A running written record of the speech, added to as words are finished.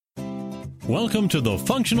Welcome to the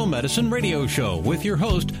Functional Medicine Radio Show with your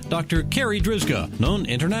host, Dr. Carrie Drizga, known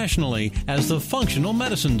internationally as the Functional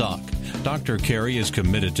Medicine Doc. Dr. Carrie is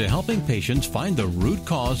committed to helping patients find the root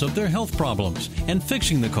cause of their health problems and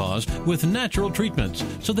fixing the cause with natural treatments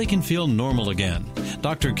so they can feel normal again.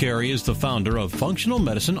 Dr. Carrie is the founder of Functional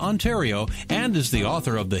Medicine Ontario and is the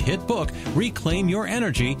author of the hit book, Reclaim Your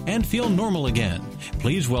Energy and Feel Normal Again.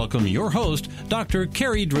 Please welcome your host, Dr.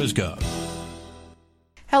 Carrie Drizga.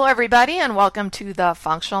 Hello, everybody, and welcome to the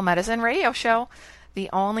Functional Medicine Radio Show, the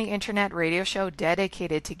only internet radio show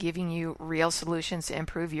dedicated to giving you real solutions to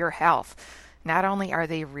improve your health. Not only are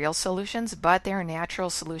they real solutions, but they're natural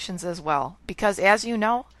solutions as well. Because as you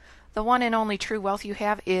know, the one and only true wealth you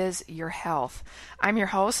have is your health. I'm your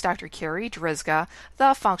host, Dr. Carrie Drizga,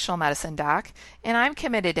 the Functional Medicine Doc, and I'm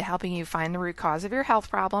committed to helping you find the root cause of your health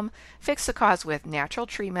problem, fix the cause with natural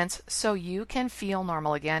treatments so you can feel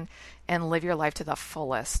normal again and live your life to the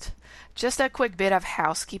fullest. Just a quick bit of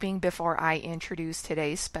housekeeping before I introduce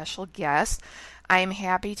today's special guest. I am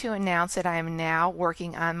happy to announce that I am now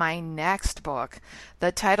working on my next book.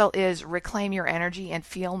 The title is Reclaim Your Energy and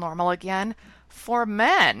Feel Normal Again for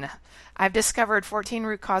Men. I've discovered 14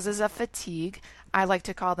 root causes of fatigue. I like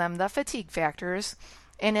to call them the fatigue factors.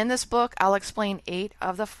 And in this book, I'll explain 8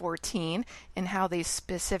 of the 14 and how they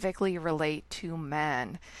specifically relate to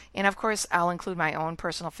men. And of course, I'll include my own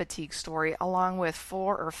personal fatigue story along with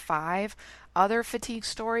 4 or 5 other fatigue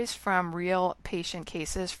stories from real patient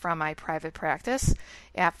cases from my private practice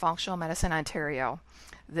at Functional Medicine Ontario.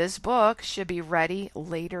 This book should be ready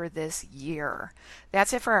later this year.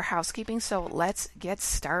 That's it for our housekeeping, so let's get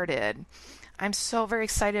started. I'm so very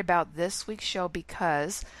excited about this week's show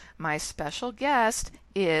because my special guest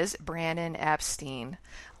is Brandon Epstein.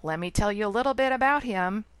 Let me tell you a little bit about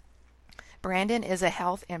him. Brandon is a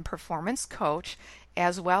health and performance coach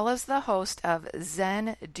as well as the host of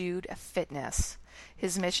Zen Dude Fitness.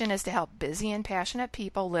 His mission is to help busy and passionate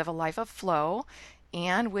people live a life of flow,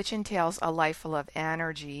 and which entails a life full of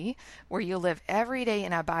energy, where you live every day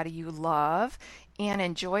in a body you love and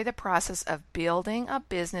enjoy the process of building a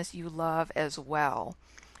business you love as well.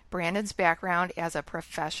 Brandon's background as a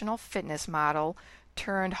professional fitness model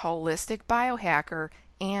turned holistic biohacker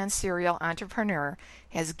and serial entrepreneur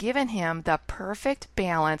has given him the perfect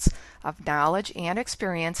balance of knowledge and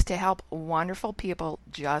experience to help wonderful people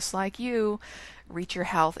just like you reach your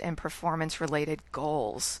health and performance related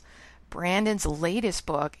goals. Brandon's latest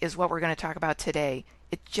book is what we're going to talk about today.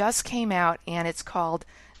 It just came out and it's called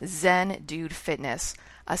Zen Dude Fitness,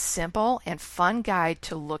 a simple and fun guide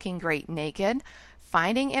to looking great naked,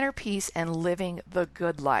 finding inner peace, and living the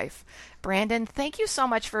good life. Brandon, thank you so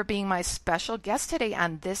much for being my special guest today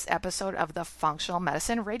on this episode of the Functional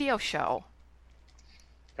Medicine Radio Show.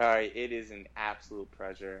 All right, it is an absolute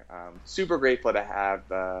pleasure. Super grateful to have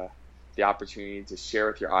the opportunity to share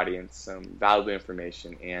with your audience some valuable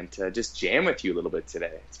information and to just jam with you a little bit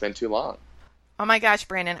today. It's been too long. Oh my gosh,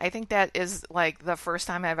 Brandon, I think that is like the first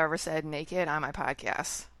time I've ever said naked on my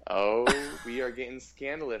podcast. Oh, we are getting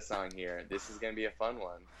scandalous on here. This is going to be a fun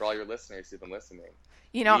one for all your listeners who've been listening.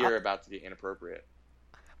 You know, we are about to get inappropriate.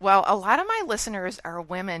 Well, a lot of my listeners are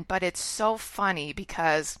women, but it's so funny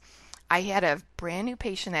because I had a brand new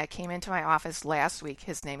patient that came into my office last week.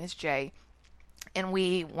 His name is Jay. And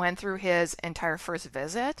we went through his entire first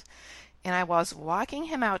visit, and I was walking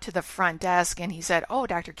him out to the front desk, and he said, "Oh,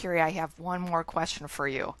 Dr. Curie, I have one more question for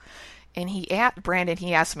you." And he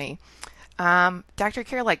asked me, Dr.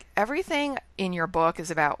 Curie, like everything in your book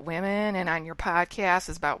is about women, and on your podcast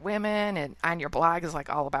is about women, and on your blog is like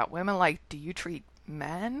all about women. Like, do you treat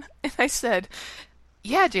men? And I said,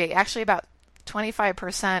 yeah, Jay, actually about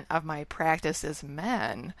 25% of my practice is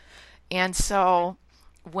men. And so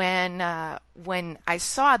when I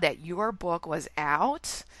saw that your book was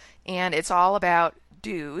out and it's all about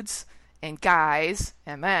dudes and guys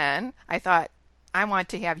and men, I thought I want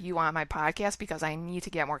to have you on my podcast because I need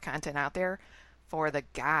to get more content out there for the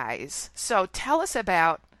guys. So tell us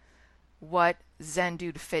about what Zen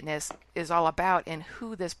Dude Fitness is all about and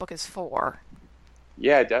who this book is for.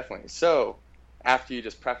 Yeah, definitely. So after you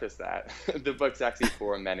just preface that, the book's actually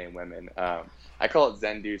for men and women. I call it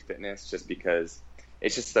Zen Dude Fitness just because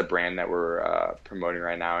it's just the brand that we're promoting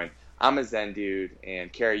right now. And I'm a Zen dude,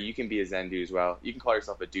 and Carrie, you can be a Zen dude as well. You can call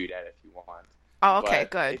yourself a dudette if you want. Oh, okay,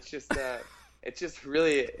 good. It's just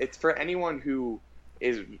really, it's for anyone who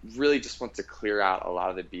is really just wants to clear out a lot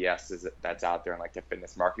of the BS that's out there in like the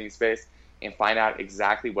fitness marketing space and find out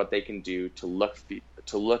exactly what they can do to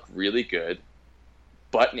look really good,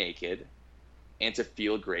 butt naked, and to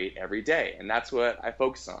feel great every day. And that's what I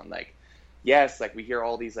focus on. Like, yes, like we hear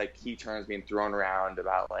all these like key terms being thrown around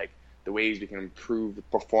about like the ways we can improve the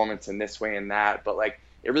performance in this way and that. But like,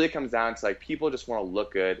 it really comes down to like, people just want to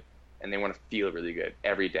look good and they want to feel really good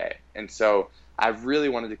every day. And so I really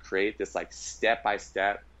wanted to create this like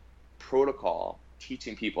step-by-step protocol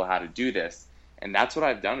teaching people how to do this. And that's what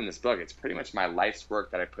I've done in this book. It's pretty much my life's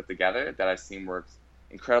work that I put together that I've seen works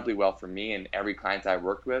incredibly well for me and every client I've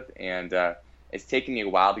worked with. And it's taken me a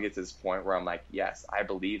while to get to this point where I'm like, yes, I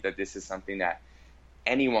believe that this is something that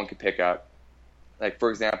anyone could pick up. Like, for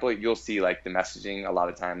example, you'll see like the messaging a lot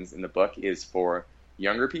of times in the book is for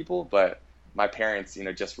younger people, but my parents,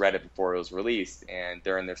 just read it before it was released, and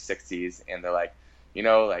they're in their 60s, and they're like,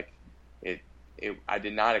 like I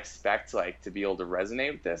did not expect like to be able to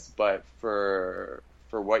resonate with this, but for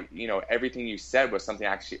what, everything you said was something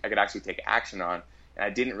I could actually take action on, and I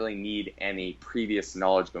didn't really need any previous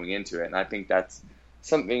knowledge going into it. And I think that's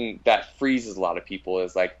something that freezes a lot of people,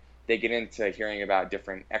 is like they get into hearing about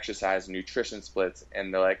different exercise and nutrition splits,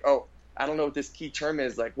 and they're like, oh, I don't know what this key term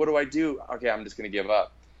is. Like, what do I do? Okay, I'm just going to give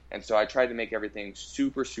up. And so I tried to make everything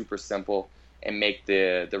super, super simple and make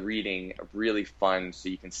the reading really fun so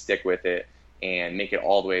you can stick with it and make it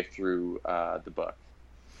all the way through the book.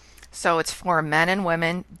 So it's for men and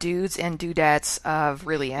women, dudes and dudettes of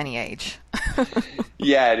really any age.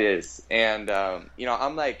 Yeah, it is. And, I'm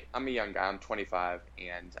a young guy. I'm 25,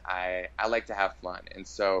 and I like to have fun. And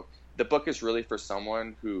so the book is really for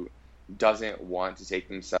someone who doesn't want to take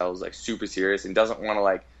themselves like super serious and doesn't want to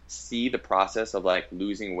like see the process of like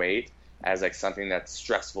losing weight as like something that's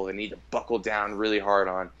stressful they need to buckle down really hard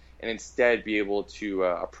on, and instead be able to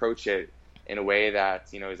approach it in a way that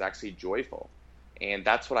is actually joyful. And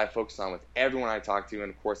that's what I focus on with everyone I talk to, and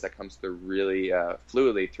of course that comes through really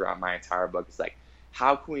fluidly throughout my entire book. It's like,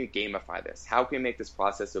 how can we gamify this? How can we make this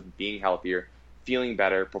process of being healthier, feeling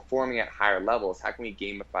better, performing at higher levels, how can we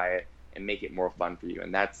gamify it and make it more fun for you?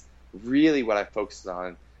 And that's really what I focused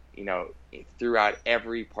on throughout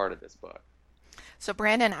every part of this book. So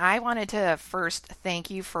Brandon, I wanted to first thank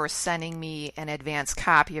you for sending me an advanced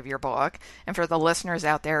copy of your book. And for the listeners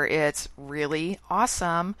out there, it's really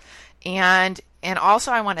awesome. And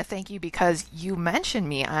also I want to thank you because you mentioned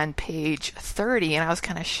me on page 30, and I was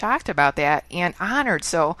kind of shocked about that and honored.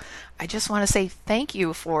 So I just want to say thank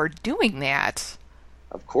you for doing that.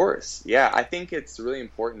 Of course. Yeah, I think it's really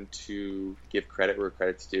important to give credit where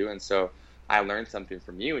credit's due. And so I learned something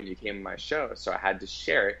from you when you came to my show, so I had to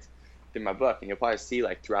share it through my book. And you'll probably see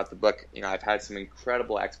like throughout the book, I've had some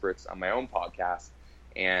incredible experts on my own podcast,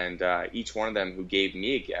 and each one of them who gave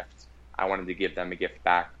me a gift, I wanted to give them a gift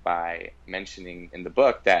back by mentioning in the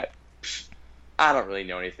book that I don't really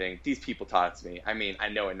know anything. These people taught it to me. I mean, I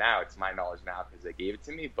know it now. It's my knowledge now because they gave it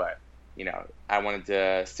to me, but I wanted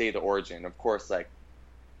to say the origin. Of course, like,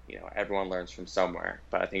 everyone learns from somewhere,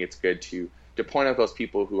 but I think it's good to point out those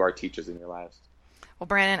people who are teachers in your lives. Well,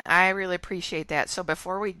 Brandon, I really appreciate that. So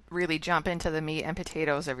before we really jump into the meat and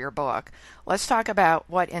potatoes of your book, let's talk about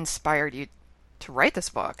what inspired you to write this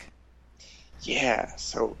book. Yeah,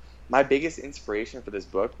 so my biggest inspiration for this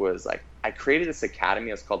book was like, I created this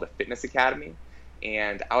academy. It's called the Fitness Academy,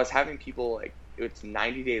 and I was having people, like, it's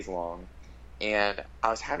 90 days long, and I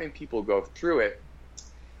was having people go through it.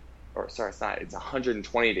 Or sorry, it's not. It's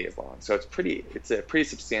 120 days long, so it's a pretty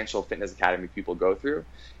substantial fitness academy people go through.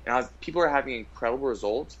 And people are having incredible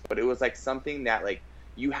results, but it was like something that like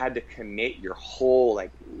you had to commit your whole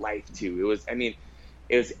like life to.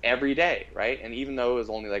 It was every day, right? And even though it was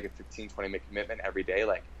only like a 15-20 minute commitment every day,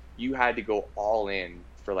 like you had to go all in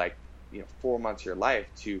for like 4 months of your life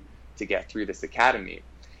to get through this academy.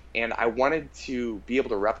 And I wanted to be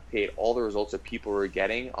able to replicate all the results that people were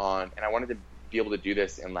getting and I wanted to be able to do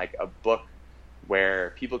this in like a book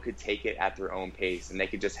where people could take it at their own pace, and they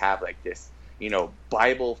could just have like this,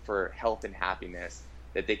 Bible for health and happiness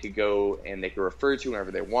that they could go and they could refer to whenever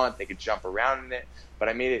they want. They could jump around in it, but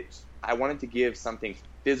I wanted to give something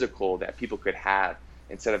physical that people could have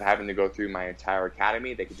instead of having to go through my entire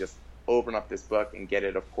academy. They could just open up this book and get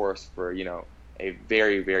it, of course, for, a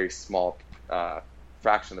very, very small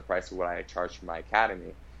fraction of the price of what I charge for my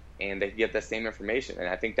academy, and they could get the same information. And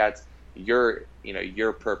I think that's your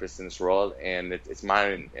purpose in this world, and it's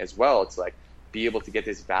mine as well. It's like be able to get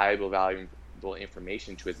this valuable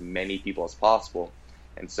information to as many people as possible.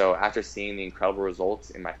 And so after seeing the incredible results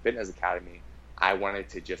in my fitness academy, I wanted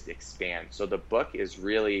to just expand. So the book is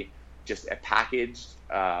really just a packaged,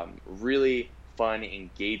 really fun,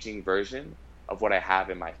 engaging version of what I have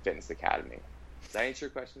in my fitness academy. Does that answer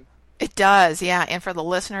your question? It does, yeah. And for the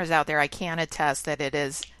listeners out there, I can attest that it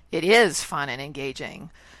is fun and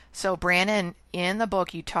engaging. So Brandon, in the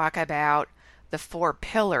book you talk about the 4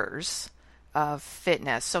 pillars of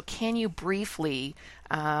fitness. So can you briefly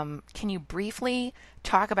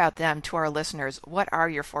talk about them to our listeners? What are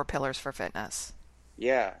your 4 pillars for fitness?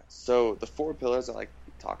 Yeah. So the 4 pillars I like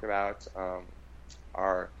to talk about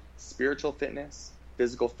are spiritual fitness,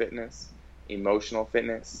 physical fitness, emotional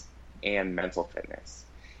fitness, and mental fitness.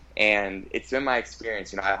 And it's been my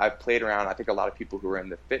experience, I've played around. I think a lot of people who are in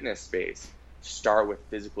the fitness space start with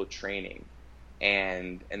physical training,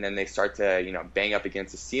 and then they start to, bang up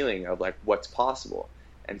against the ceiling of like what's possible.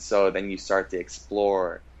 And so then you start to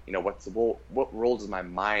explore, what role does my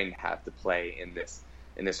mind have to play in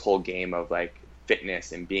this whole game of like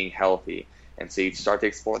fitness and being healthy. And so you start to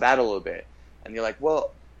explore that a little bit, and you're like,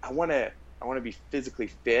 well, I want to be physically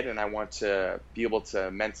fit, and I want to be able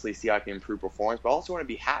to mentally see how I can improve performance, but I also want to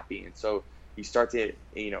be happy. And so you start to,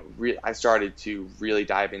 I started to really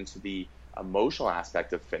dive into the emotional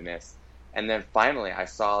aspect of fitness. And then finally, I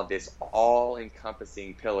saw this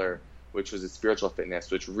all-encompassing pillar, which was a spiritual fitness,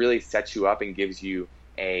 which really sets you up and gives you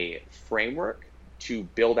a framework to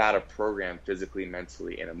build out a program physically,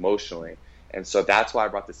 mentally, and emotionally. And so that's why I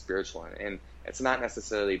brought the spiritual in. And it's not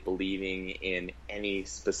necessarily believing in any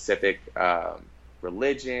specific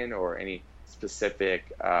religion or any specific,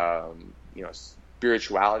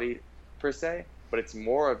 spirituality per se, but it's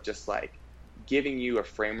more of just like giving you a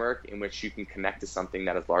framework in which you can connect to something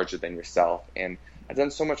that is larger than yourself. And I've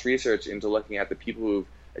done so much research into looking at the people who've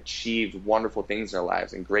achieved wonderful things in their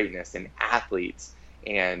lives, and greatness, and athletes,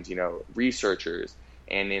 and researchers,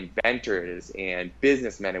 and inventors, and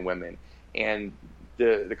businessmen and women. And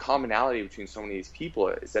the commonality between so many of these people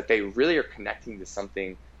is that they really are connecting to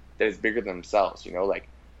something that is bigger than themselves.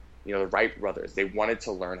 The Wright brothers, they wanted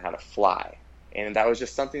to learn how to fly, and that was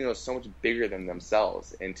just something that was so much bigger than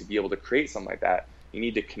themselves. And to be able to create something like that, you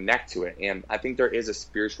need to connect to it. And I think there is a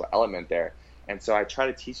spiritual element there. And so I try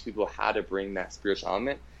to teach people how to bring that spiritual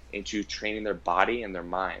element into training their body and their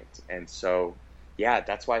mind. And so, yeah,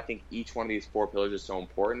 that's why I think each one of these 4 pillars is so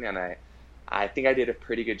important. And I think I did a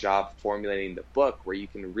pretty good job formulating the book, where you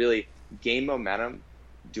can really gain momentum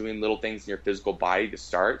doing little things in your physical body to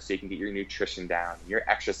start, so you can get your nutrition down, your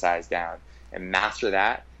exercise down, and master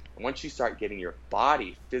that. And once you start getting your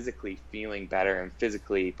body physically feeling better and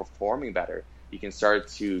physically performing better, you can start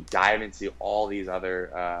to dive into all these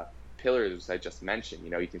other pillars I just mentioned.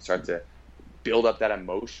 You can start to build up that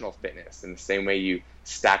emotional fitness in the same way you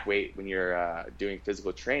stack weight when you're doing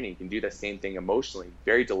physical training. You can do the same thing emotionally,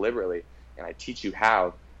 very deliberately. And I teach you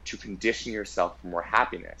how to condition yourself for more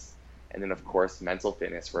happiness. And then, of course, mental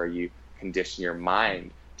fitness, where you condition your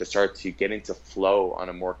mind to start to get into flow on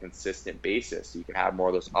a more consistent basis, so you can have more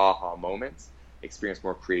of those aha moments, experience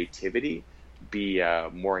more creativity, be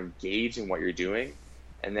more engaged in what you're doing.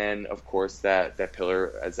 And then, of course, that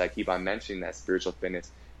pillar, as I keep on mentioning, that spiritual fitness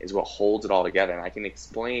is what holds it all together. And I can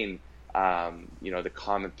explain, the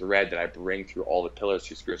common thread that I bring through all the pillars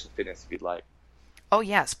through spiritual fitness, if you'd like. Oh,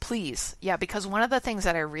 yes, please. Yeah, because one of the things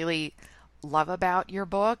that I really love about your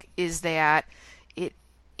book is that it,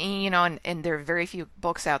 and there are very few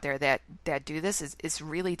books out there that do this, is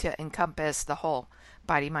really to encompass the whole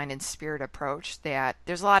body, mind, and spirit approach. That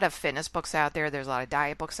there's a lot of fitness books out there, there's a lot of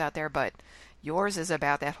diet books out there, but yours is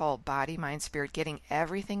about that whole body, mind, spirit, getting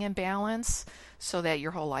everything in balance so that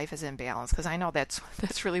your whole life is in balance. Because I know that's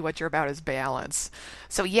really what you're about, is balance.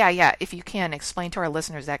 So yeah, if you can explain to our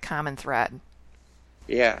listeners that common thread.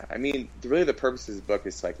 Yeah, I mean, really the purpose of this book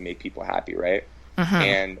is to like make people happy, right? Mm-hmm.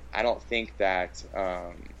 And I don't think that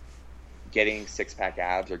getting 6-pack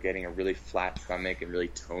abs or getting a really flat stomach and really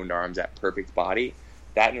toned arms, that perfect body,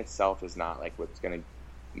 that in itself is not like what's going to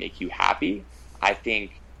make you happy. I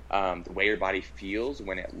think the way your body feels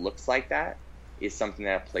when it looks like that is something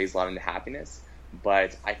that plays a lot into happiness.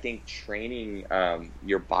 But I think training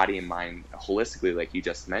your body and mind holistically, like you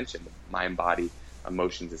just mentioned, mind, body,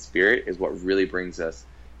 emotions, and spirit, is what really brings us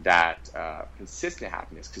that consistent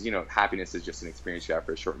happiness. Because happiness is just an experience you have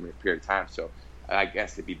for a short period of time. So I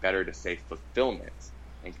guess it'd be better to say fulfillment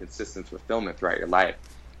and consistent fulfillment throughout your life.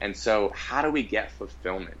 And so how do we get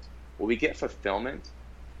fulfillment? Well, we get fulfillment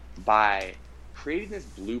by creating this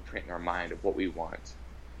blueprint in our mind of what we want,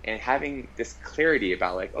 and having this clarity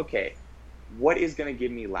about like, okay, what is going to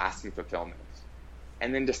give me lasting fulfillment?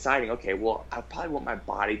 And then deciding, okay, well, I probably want my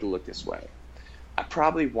body to look this way. I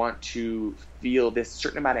probably want to feel this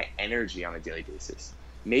certain amount of energy on a daily basis.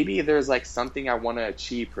 Maybe there's like something I want to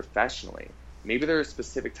achieve professionally. Maybe there are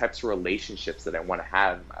specific types of relationships that I want to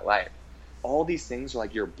have in my life. All these things are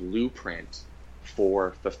like your blueprint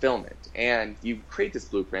for fulfillment. And you create this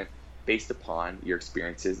blueprint based upon your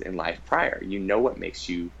experiences in life prior. You know what makes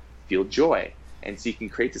you feel joy. And so you can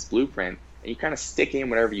create this blueprint, and you kind of stick in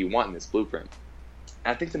whatever you want in this blueprint.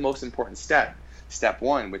 And I think the most important step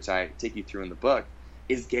one, which I take you through in the book,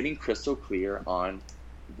 is getting crystal clear on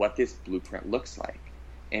what this blueprint looks like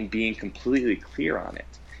and being completely clear on it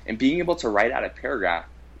and being able to write out a paragraph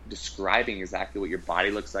describing exactly what your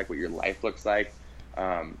body looks like, what your life looks like,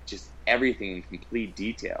 just everything in complete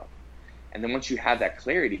detail. And then once you have that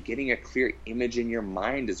clarity, getting a clear image in your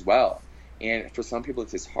mind as well. And for some people,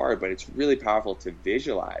 it's hard, but it's really powerful to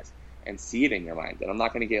visualize and see it in your mind. And I'm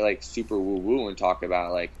not going to get like super woo-woo and talk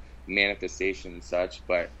about like manifestation and such,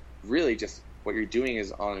 but really just what you're doing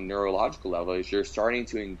is on a neurological level is you're starting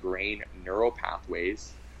to ingrain neural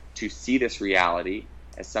pathways to see this reality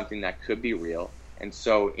as something that could be real. And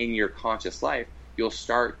so in your conscious life, you'll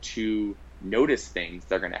start to notice things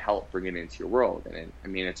that are going to help bring it into your world. And I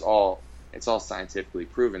mean, it's all scientifically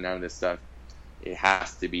proven. None of this stuff, it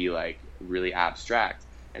has to be like really abstract.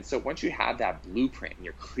 And so once you have that blueprint and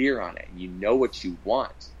you're clear on it, and you know what you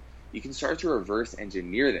want, you can start to reverse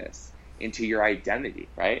engineer this into your identity,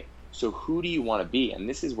 right? So who do you want to be? And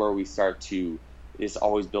this is where we start to, this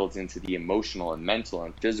always builds into the emotional and mental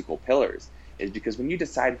and physical pillars, is because when you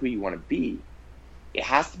decide who you want to be, it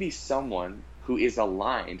has to be someone who is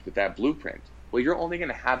aligned with that blueprint. Well, you're only going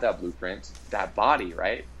to have that blueprint, that body,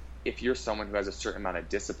 right? If you're someone who has a certain amount of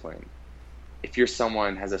discipline, if you're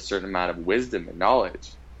someone who has a certain amount of wisdom and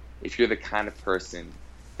knowledge, if you're the kind of person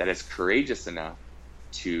that is courageous enough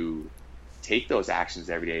to take those actions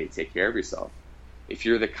every day to take care of yourself, if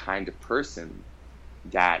you're the kind of person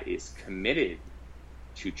that is committed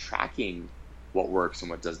to tracking what works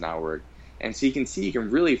and what does not work. And so you can see, you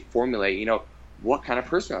can really formulate, what kind of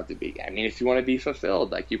person you have to be. I mean, if you want to be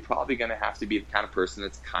fulfilled, like you're probably going to have to be the kind of person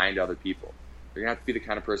that's kind to other people. You're going to have to be the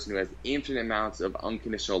kind of person who has infinite amounts of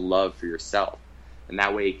unconditional love for yourself. And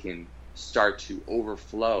that way it can start to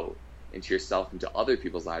overflow into yourself, into other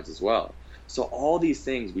people's lives as well. So all these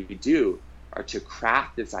things we do are to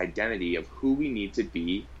craft this identity of who we need to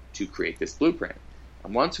be to create this blueprint.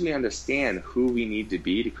 And once we understand who we need to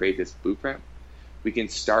be to create this blueprint, we can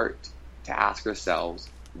start to ask ourselves,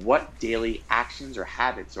 what daily actions or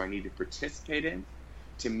habits do I need to participate in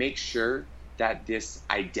to make sure that this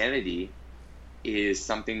identity is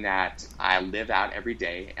something that I live out every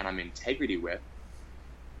day and I'm in integrity with?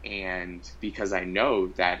 And because I know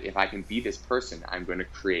that if I can be this person, I'm going to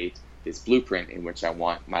create this blueprint in which I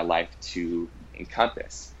want my life to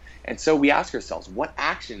encompass. And so we ask ourselves, what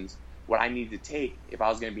actions would I need to take if I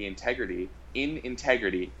was going to be in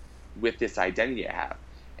integrity with this identity I have?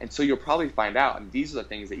 And so you'll probably find out, and these are the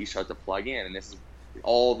things that you start to plug in, and this is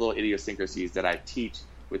all the idiosyncrasies that I teach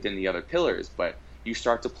within the other pillars, but you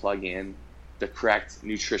start to plug in the correct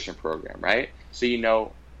nutrition program, right? So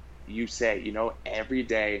you say, every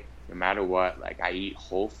day, no matter what, like I eat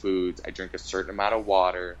whole foods, I drink a certain amount of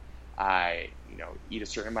water, I, eat a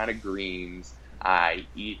certain amount of greens, I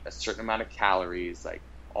eat a certain amount of calories, like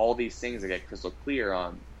all these things I get crystal clear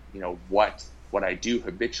on, what I do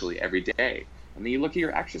habitually every day. And then you look at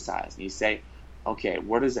your exercise and you say, okay,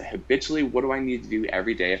 what do I need to do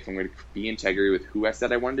every day if I'm going to be in integrity with who I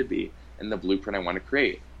said I wanted to be and the blueprint I want to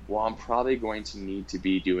create? Well, I'm probably going to need to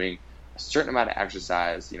be doing a certain amount of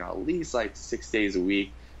exercise, at least like 6 days a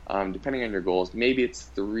week, depending on your goals. Maybe it's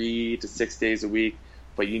 3 to 6 days a week,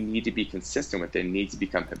 but you need to be consistent with it. It needs to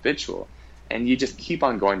become habitual. And you just keep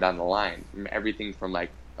on going down the line, from everything from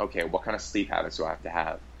like, okay, what kind of sleep habits do I have to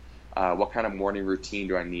have? What kind of morning routine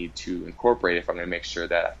do I need to incorporate if I'm going to make sure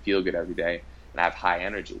that I feel good every day and I have high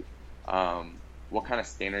energy? What kind of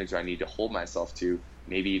standards do I need to hold myself to?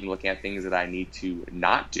 Maybe even looking at things that I need to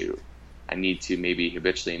not do. I need to maybe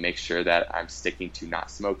habitually make sure that I'm sticking to not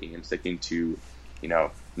smoking. I'm sticking to,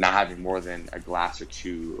 not having more than a glass or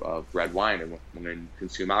two of red wine when I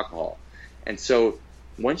consume alcohol. And so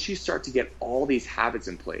once you start to get all these habits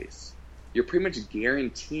in place, you're pretty much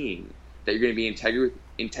guaranteeing that you're going to be in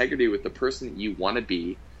integrity with the person that you want to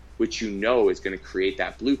be, which is going to create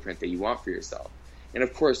that blueprint that you want for yourself. And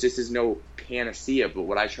of course, this is no panacea, but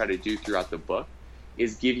what I try to do throughout the book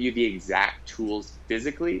is give you the exact tools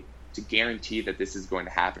physically to guarantee that this is going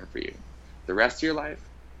to happen for you. The rest of your life,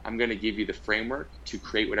 I'm going to give you the framework to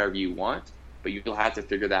create whatever you want, but you'll have to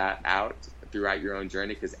figure that out throughout your own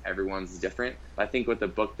journey because everyone's different. But I think what the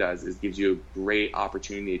book does is gives you a great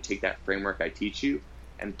opportunity to take that framework I teach you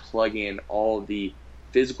and plug in all the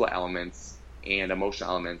physical elements and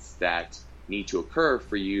emotional elements that need to occur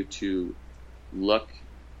for you to look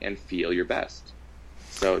and feel your best.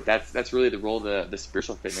 So that's really the role the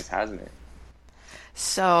spiritual fitness has in it.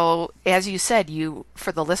 So as you said,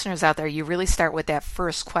 for the listeners out there, you really start with that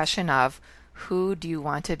first question of who do you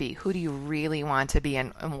want to be? Who do you really want to be?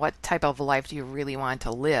 And what type of life do you really want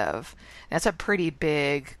to live? That's a pretty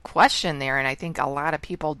big question there. And I think a lot of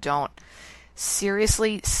people don't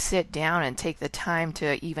seriously sit down and take the time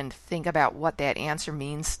to even think about what that answer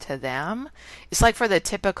means to them. It's like for the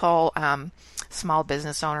typical small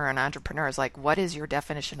business owner and entrepreneur, is like, what is your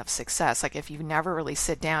definition of success? Like, if you never really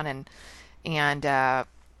sit down and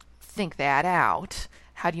think that out,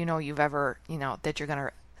 how do you know you've ever,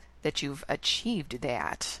 that you've achieved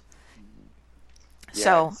that?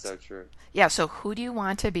 Yeah, so true. Yeah, so who do you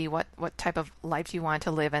want to be? What type of life do you want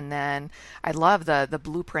to live? And then I love the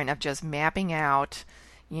blueprint of just mapping out,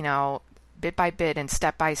 bit by bit and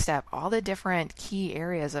step by step, all the different key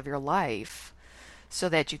areas of your life so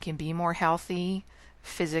that you can be more healthy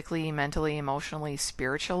physically, mentally, emotionally,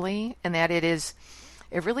 spiritually. And that it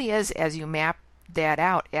really is, as you map that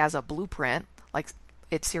out as a blueprint, like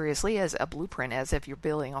it seriously is a blueprint, as if you're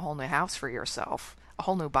building a whole new house for yourself, a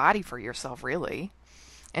whole new body for yourself, really.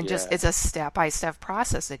 And just, it's a step-by-step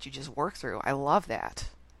process that you just work through. I love that.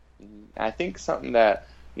 I think something that,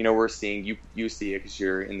 we're seeing, you see it because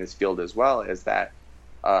you're in this field as well, is that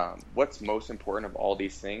what's most important of all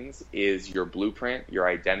these things is your blueprint, your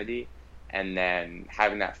identity, and then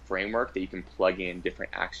having that framework that you can plug in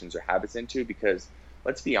different actions or habits into. Because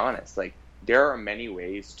let's be honest, like, there are many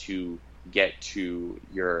ways to get to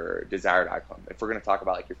your desired outcome. If we're going to talk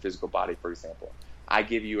about like your physical body, for example, I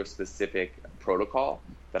give you a specific protocol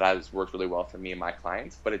that has worked really well for me and my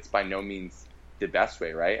clients, but it's by no means the best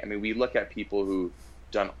way, right? I mean, we look at people who've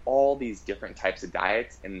done all these different types of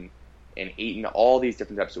diets and eaten all these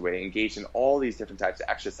different types of way, engaged in all these different types of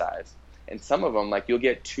exercise. And some of them, like, you'll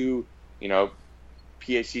get two, PhD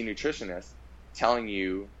nutritionists telling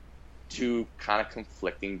you two kind of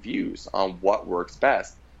conflicting views on what works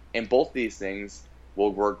best. And both of these things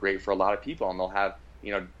will work great for a lot of people, and they'll have,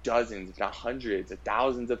 dozens, if not hundreds of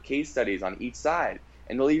thousands of case studies on each side,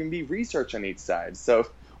 and there'll even be research on each side. So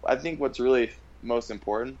I think what's really most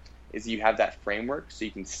important is you have that framework so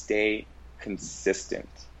you can stay consistent.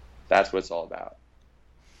 That's what it's all about.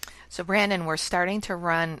 So Brandon, we're starting to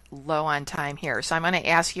run low on time here. So I'm going to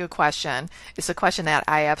ask you a question. It's a question that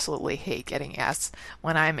I absolutely hate getting asked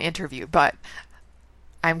when I'm interviewed, but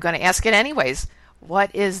I'm going to ask it anyways.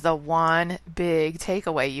 What is the one big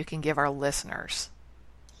takeaway you can give our listeners?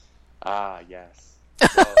 Yes.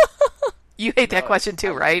 Well, you hate that question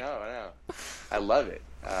too, right? No. I love it.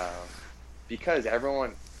 Because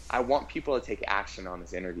I want people to take action on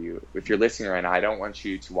this interview. If you're listening right now, I don't want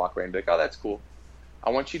you to walk away and be like, oh, that's cool. I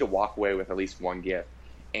want you to walk away with at least one gift.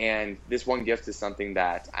 And this one gift is something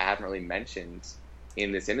that I haven't really mentioned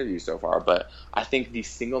in this interview so far, but I think the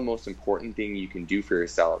single most important thing you can do for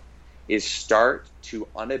yourself is start to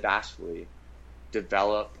unabashedly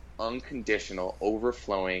develop unconditional,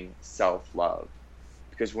 overflowing self-love.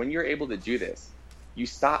 Because when you're able to do this, you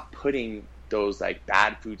stop putting those like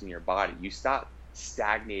bad foods in your body. You stop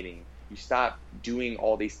stagnating. You stop doing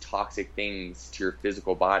all these toxic things to your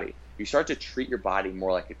physical body. You start to treat your body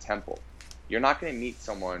more like a temple. You're not going to meet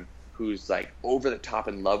someone who's like over the top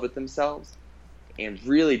in love with themselves and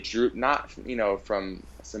really not, from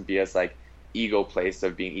some BS like ego place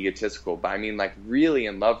of being egotistical, but I mean like really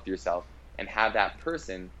in love with yourself, and have that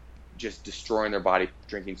person just destroying their body,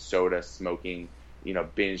 drinking soda, smoking,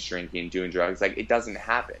 binge drinking, doing drugs. Like, it doesn't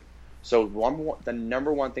happen. So the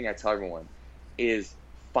number one thing I tell everyone is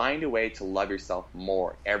find a way to love yourself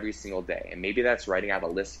more every single day. And maybe that's writing out a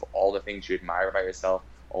list of all the things you admire about yourself,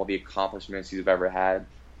 all the accomplishments you've ever had,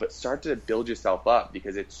 but start to build yourself up,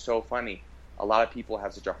 because it's so funny. A lot of people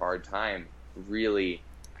have such a hard time really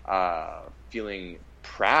feeling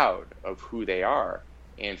proud of who they are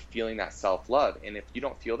and feeling that self-love. And if you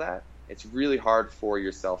don't feel that, it's really hard for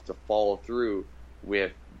yourself to follow through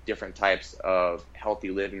with different types of healthy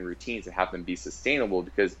living routines and have them be sustainable,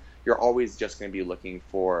 because you're always just going to be looking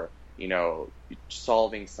for,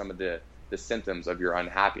 solving some of the symptoms of your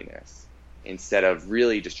unhappiness, instead of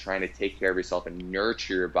really just trying to take care of yourself and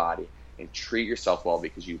nurture your body and treat yourself well,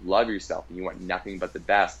 because you love yourself and you want nothing but the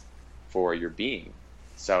best for your being.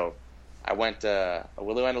 So I really went a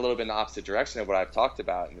little bit in the opposite direction of what I've talked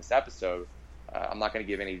about in this episode. I'm not going to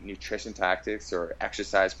give any nutrition tactics or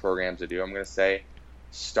exercise programs to do. I'm going to say,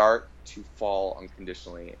 start to fall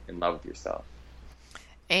unconditionally in love with yourself.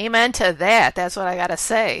 Amen to that. That's what I got to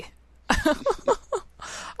say.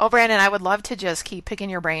 Oh, Brandon, I would love to just keep picking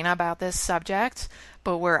your brain about this subject,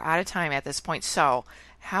 but we're out of time at this point. So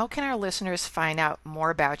how can our listeners find out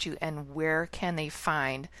more about you, and where can they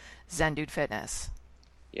find Zen Dude Fitness?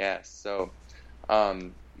 Yeah, so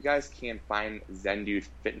you guys can find Zen Dude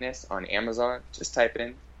Fitness on Amazon. Just type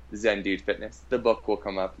in Zen Dude Fitness. The book will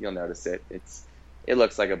come up. You'll notice it. It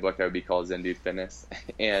looks like a book that would be called Zen Dude Fitness.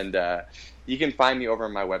 And you can find me over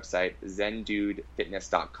on my website,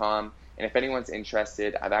 zendudefitness.com. And if anyone's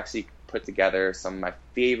interested, I've actually put together some of my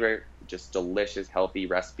favorite, just delicious, healthy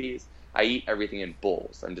recipes. I eat everything in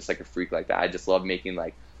bowls. I'm just like a freak like that. I just love making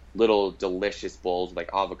like little delicious bowls, like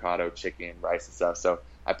avocado, chicken, rice, and stuff. So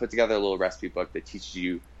I put together a little recipe book that teaches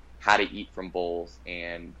you how to eat from bowls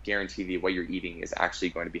and guarantee that what you're eating is actually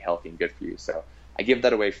going to be healthy and good for you. So I give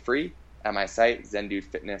that away free at my site,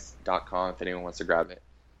 zendudefitness.com, if anyone wants to grab it.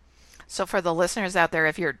 So for the listeners out there,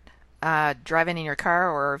 if you're driving in your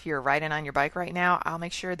car or if you're riding on your bike right now, I'll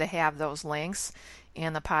make sure to have those links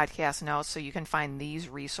in the podcast notes so you can find these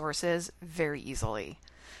resources very easily.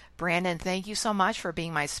 Brandon, thank you so much for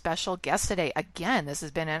being my special guest today. Again, this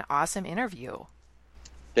has been an awesome interview.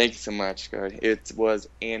 Thank you so much, God. It was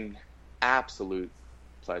an absolute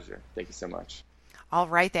pleasure. Thank you so much. All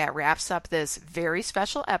right, that wraps up this very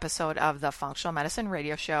special episode of the Functional Medicine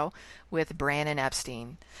Radio Show with Brandon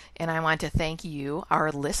Epstein. And I want to thank you, our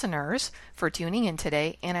listeners, for tuning in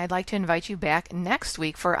today. And I'd like to invite you back next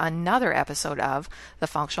week for another episode of the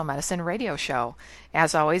Functional Medicine Radio Show.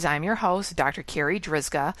 As always, I'm your host, Dr. Carrie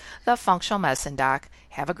Drizga, the Functional Medicine Doc.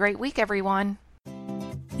 Have a great week, everyone.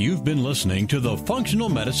 You've been listening to the Functional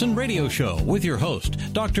Medicine Radio Show with your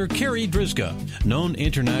host, Dr. Carrie Drizga, known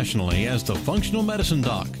internationally as the Functional Medicine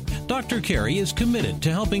Doc. Dr. Carrie is committed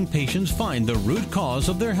to helping patients find the root cause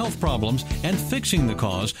of their health problems and fixing the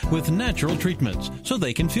cause with natural treatments so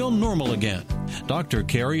they can feel normal again. Dr.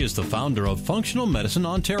 Carrie is the founder of Functional Medicine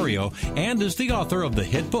Ontario and is the author of the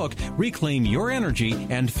hit book, Reclaim Your Energy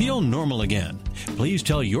and Feel Normal Again. Please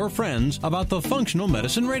tell your friends about the Functional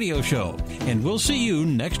Medicine Radio Show, and we'll see you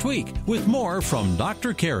next week with more from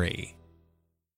Dr. Carrie.